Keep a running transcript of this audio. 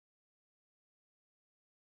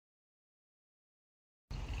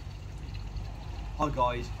Hi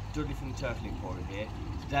guys, Dudley from the Turtle Emporium here.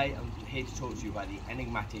 Today I'm here to talk to you about the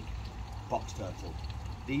enigmatic box turtle.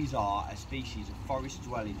 These are a species of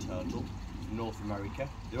forest-dwelling turtle from North America.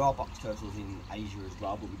 There are box turtles in Asia as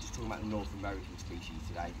well, but we're just talking about the North American species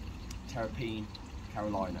today, Turtle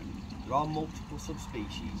Carolina. There are multiple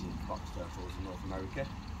subspecies of box turtles in North America,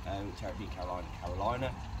 Turtle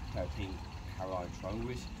Carolina, Turtle Carolina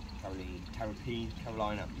triangulus, Turtle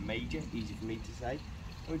Carolina major, easy for me to say.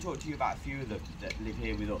 I'm going to talk to you about a few of them that live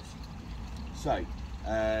here with us. So,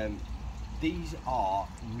 these are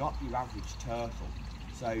not your average turtle.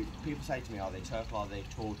 So, people say to me, are they turtle, are they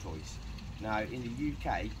tortoise? Now, in the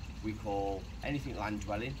UK, we call anything land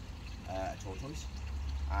dwelling a tortoise,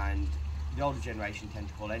 and the older generation tend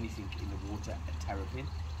to call anything in the water a terrapin,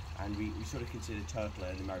 and we sort of consider turtle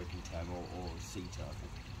an American term or sea turtle.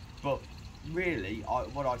 But really,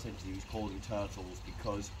 what I tend to do is call them turtles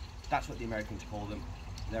because that's what the Americans call them.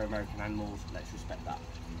 They're American animals, let's respect that.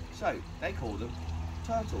 So, they call them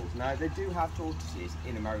turtles. Now, they do have tortoises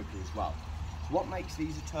in America as well. So what makes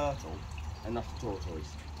these a turtle and not a tortoise?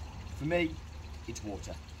 For me, it's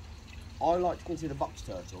water. I like to consider box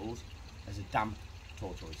turtles as a damp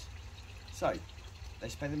tortoise. So, they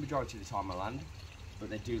spend the majority of the time on land, but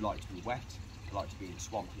they do like to be wet, they like to be in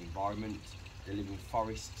swampy environments, they live in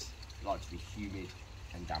forests, they like to be humid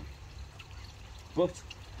and damp. But,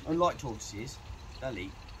 unlike tortoises, they'll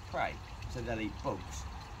eat prey. So they'll eat bugs,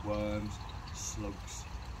 worms, slugs,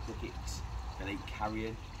 crickets, they'll eat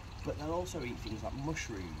carrion, but they'll also eat things like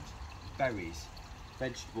mushrooms, berries,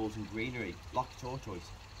 vegetables and greenery, like a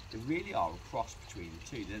tortoise. They really are a cross between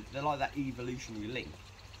the two. They're like that evolutionary link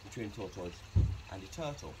between a tortoise and a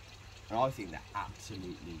turtle. And I think they're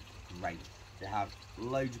absolutely great. They have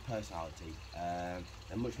loads of personality.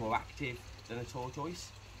 They're much more active than a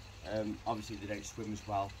tortoise. Obviously they don't swim as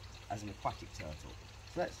well as an aquatic turtle.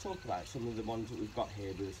 So let's talk about some of the ones that we've got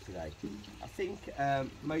here with us today. I think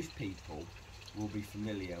most people will be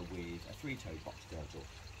familiar with a three-toed box turtle.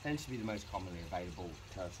 It tends to be the most commonly available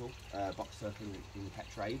turtle, box turtle in the pet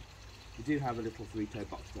trade. We do have a little three-toed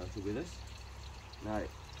box turtle with us. Now,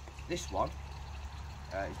 this one,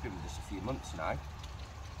 it's been with us a few months now,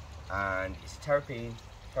 and it's a Turtle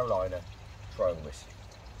Carolina triangulus.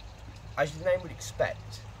 As the name would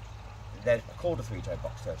expect, they're called a three-toed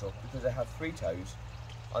box turtle because they have three toes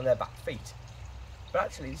on their back feet. But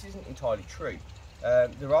actually, this isn't entirely true.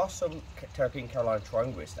 There are some Turtle Carolina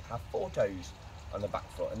triangulus that have four toes on the back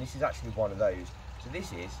foot, and this is actually one of those. So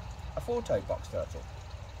this is a four-toed box turtle.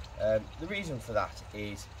 The reason for that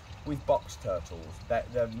is with box turtles,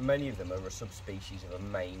 many of them are a subspecies of a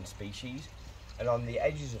main species, and on the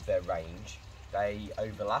edges of their range, they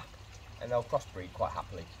overlap and they'll crossbreed quite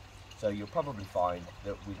happily. So you'll probably find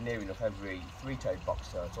that with near enough every three-toed box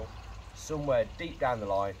turtle, somewhere deep down the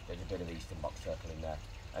line, there's a bit of eastern box turtle in there.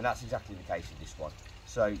 And that's exactly the case with this one.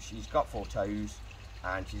 So she's got four toes,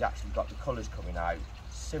 and she's actually got the colours coming out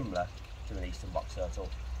similar to an eastern box turtle,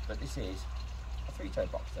 but this is a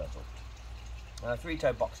three-toed box turtle. Now, a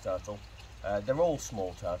three-toed box turtle, they're all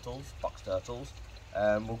small turtles, box turtles,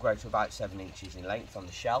 will grow to about 7 inches in length on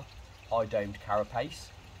the shell, high domed carapace,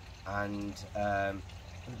 and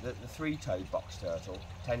the three-toed box turtle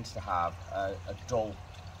tends to have a dull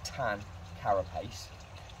tan carapace,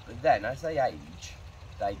 but then as they age,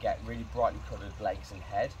 they get really brightly coloured legs and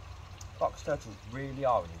head. Box turtles really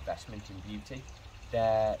are an investment in beauty.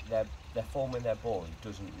 Their form when they're born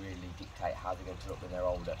doesn't really dictate how they're going to look when they're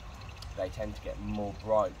older. They tend to get more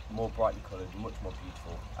brightly coloured, much more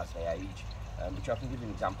beautiful as they age, which I can give you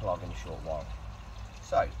an example of in a short while.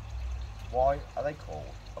 So, why are they called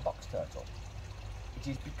a box turtle? It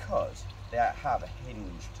is because they have a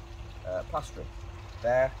hinged plastron.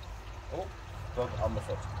 There, oh, bug on the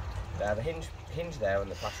foot. They have a hinge there on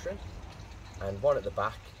the plastron, and one at the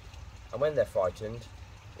back. And when they're frightened,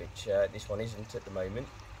 which this one isn't at the moment,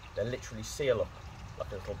 they literally seal up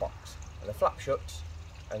like a little box, and the flap shuts,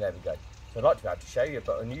 and there we go. So I'd like to be able to show you,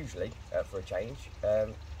 but unusually, for a change,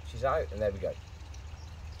 she's out, and there we go.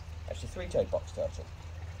 That's a three-toed box turtle.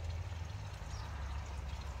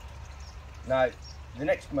 Now, the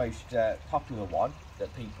next most popular one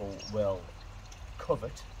that people will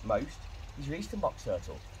covet most is your eastern box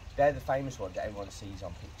turtle. They're the famous ones that everyone sees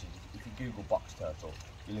on pictures. If you Google box turtle,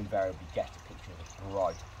 you'll invariably get a picture of a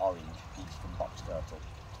bright orange eastern box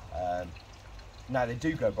turtle. Now, they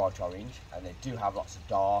do go bright orange, and they do have lots of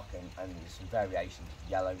dark and there's some variations of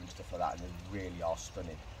yellow and stuff like that, and they really are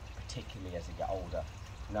stunning, particularly as they get older.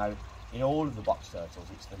 Now, in all of the box turtles,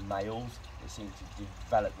 it's the males that seem to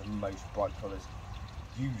develop the most bright colours,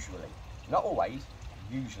 usually. Not always,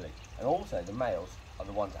 usually. And also the males are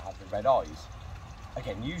the ones that have the red eyes.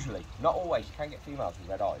 Again, usually, not always, you can get females with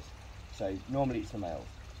red eyes. So normally it's the males.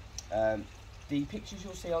 The pictures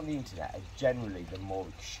you'll see on the internet are generally the more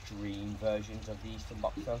extreme versions of the eastern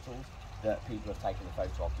box turtles that people have taken a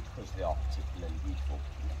photo of because they are particularly beautiful.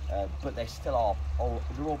 But they still are,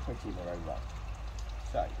 they're all pretty in their own way.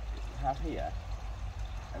 So, we have here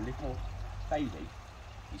a little baby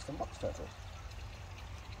eastern box turtle.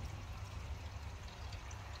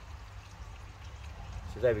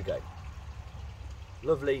 So there we go.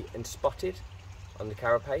 Lovely and spotted on the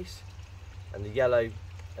carapace, and the yellow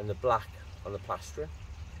and the black on the plastron,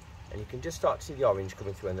 and you can just start to see the orange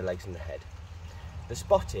coming through on the legs and the head. The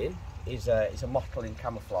spotting is a mottling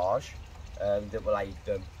camouflage that will aid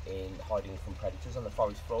them in hiding from predators on the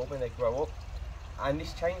forest floor when they grow up, and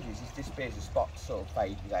this changes, this disappears as spots sort of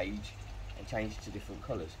fade with age and change to different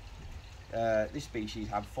colours. This species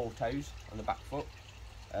have 4 toes on the back foot,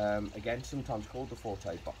 again sometimes called the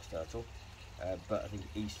 4-toed box turtle, but I think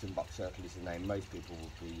eastern box turtle is the name most people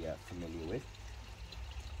will be familiar with.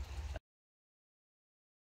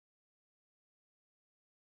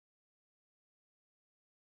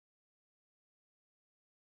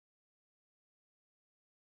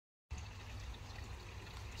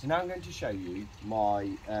 So now I'm going to show you my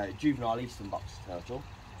juvenile eastern box turtle.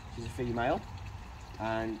 She's a female,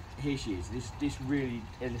 and here she is. This really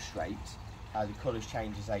illustrates how the colours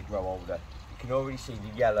change as they grow older. You can already see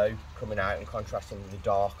the yellow coming out and contrasting with the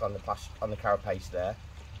dark on the carapace there,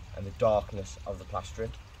 and the darkness of the plastron.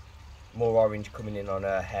 More orange coming in on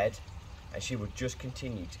her head, and she will just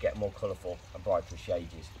continue to get more colourful and brighter as she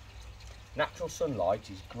ages. Natural sunlight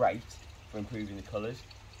is great for improving the colours,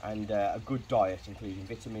 and a good diet including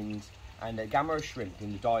vitamins and a gamma of shrimp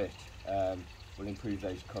in the diet will improve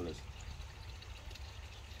those colours.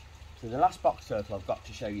 So the last box turtle I've got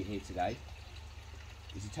to show you here today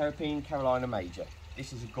is a Terrapene Carolina Major.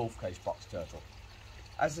 This is a Gulf Coast box turtle.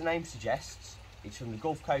 As the name suggests, it's from the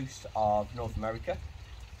Gulf Coast of North America,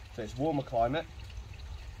 so it's warmer climate,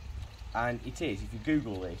 and it is, if you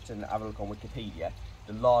Google it and have a look on Wikipedia,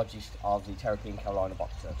 the largest of the Terrapene Carolina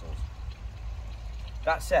box turtles.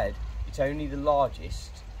 That said, it's only the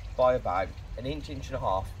largest by about an inch and a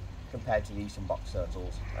half compared to the eastern box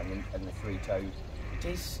turtles and the 3-toed. It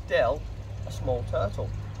is still a small turtle,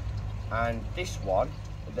 and this one,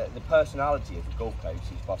 the personality of the Gulf Coast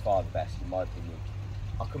is by far the best in my opinion.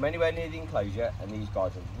 I come anywhere near the enclosure and these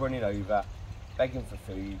guys are running over, begging for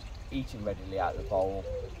food, eating readily out of the bowl.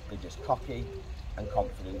 They're just cocky and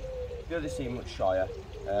confident. The others seem much shyer.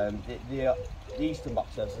 The eastern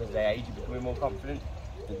box turtles, as they age, are becoming more confident,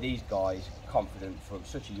 but these guys, confident from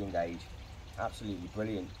such a young age, absolutely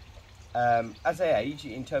brilliant. As they age,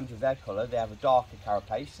 in terms of their colour, they have a darker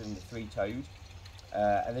carapace than the 3-toed,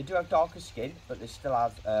 and they do have darker skin, but they still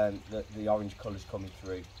have the orange colours coming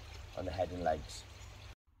through on the head and legs.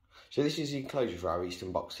 So this is the enclosure for our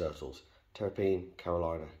eastern box turtles, Terrapene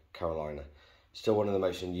Carolina. Still one of the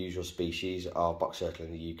most unusual species of box turtle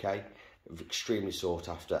in the UK, extremely sought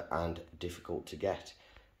after and difficult to get,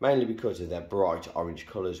 mainly because of their bright orange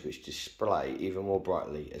colours which display even more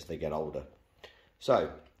brightly as they get older. So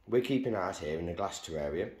we're keeping ours here in a glass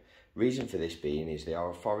terrarium. Reason for this being is they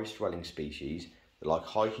are a forest dwelling species that like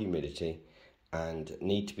high humidity and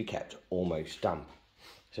need to be kept almost damp.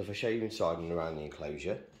 So if I show you inside and around the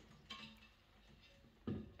enclosure,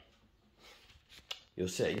 you'll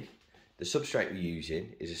see the substrate we're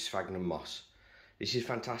using is a sphagnum moss. This is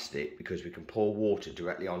fantastic because we can pour water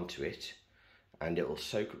directly onto it and it will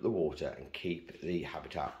soak up the water and keep the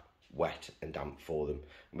habitat wet and damp for them.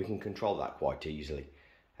 And we can control that quite easily.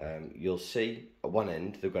 You'll see at one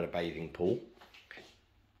end they've got a bathing pool.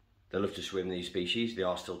 They love to swim, these species, they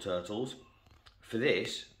are still turtles. For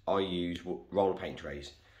this I use roller paint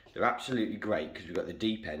trays. They're absolutely great because we've got the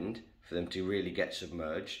deep end for them to really get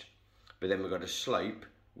submerged, but then we've got a slope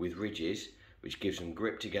with ridges which gives them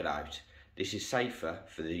grip to get out. This is safer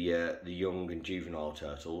for the young and juvenile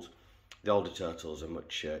turtles. The older turtles are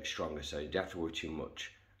much stronger, so you don't have to worry too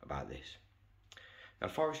much about this. Now,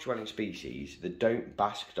 forest dwelling species that don't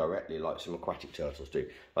bask directly like some aquatic turtles do,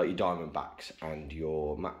 like your diamondbacks and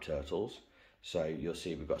your map turtles. So you'll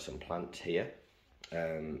see we've got some plants here,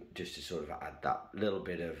 just to sort of add that little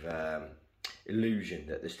bit of illusion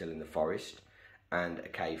that they're still in the forest, and a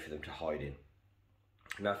cave for them to hide in.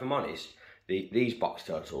 Now, if I'm honest, these box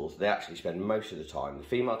turtles, they actually spend most of the time, the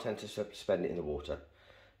female tends to spend it in the water.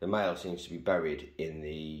 The male seems to be buried in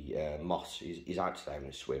the moss. He's out today having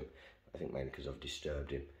a swim, I think mainly because I've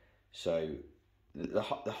disturbed him. So the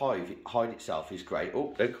hide itself is great.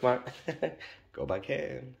 Oh, don't come out. Go back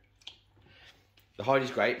in. The hide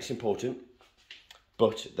is great, it's important,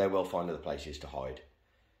 but they will find other places to hide.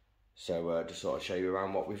 So just sort of show you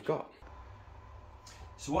around what we've got.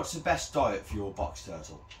 So what's the best diet for your box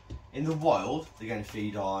turtle? In the wild, they're going to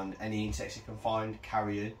feed on any insects they can find,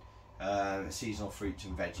 carrion, seasonal fruits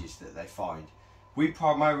and veggies that they find. We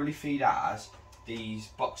primarily feed ours these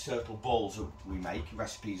box turtle balls that we make,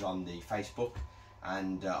 recipes on the Facebook,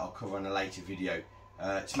 and I'll cover on a later video.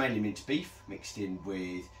 It's mainly minced beef mixed in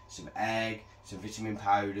with some egg, some vitamin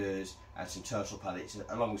powders and some turtle pellets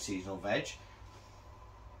along with seasonal veg.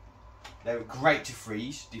 They're great to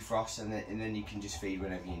freeze, defrost, and then you can just feed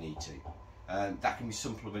whenever you need to. That can be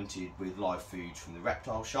supplemented with live foods from the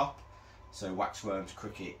reptile shop, so waxworms,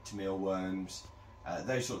 cricket, mealworms,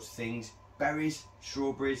 those sorts of things. Berries,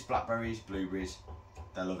 strawberries, blackberries, blueberries,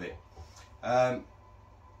 they love it.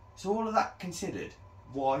 So all of that considered,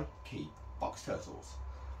 why keep box turtles?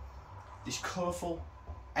 This colourful,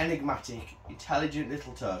 enigmatic, intelligent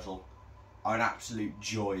little turtle are an absolute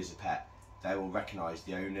joy as a pet. They will recognise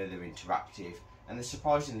the owner, they're interactive, and they're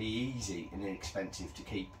surprisingly easy and inexpensive to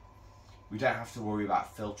keep. We don't have to worry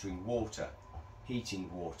about filtering water,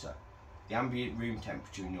 heating water. The ambient room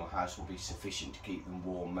temperature in your house will be sufficient to keep them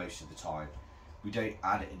warm most of the time. We don't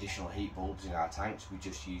add additional heat bulbs in our tanks, we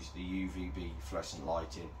just use the UVB fluorescent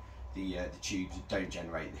lighting, the tubes that don't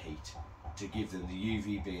generate the heat, to give them the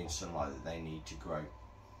UVB and sunlight that they need to grow.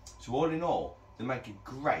 So all in all, they make a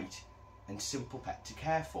great and simple pet to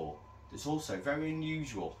care for. That's also very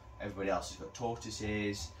unusual. Everybody else has got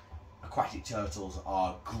tortoises. Aquatic turtles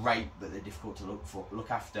are great, but they're difficult to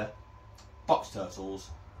look after. Box turtles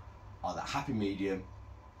are that happy medium.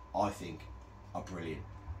 I think are brilliant.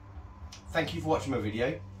 Thank you for watching my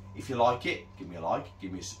video. If you like it, give me a like,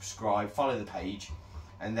 give me a subscribe, follow the page,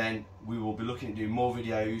 and then we will be looking at doing more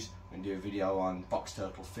videos. We're going to do a video on box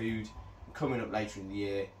turtle food. Coming up later in the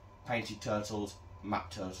year, painted turtles,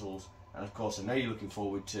 map turtles, and of course I know you're looking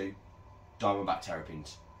forward to diamondback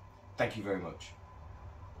terrapins. Thank you very much.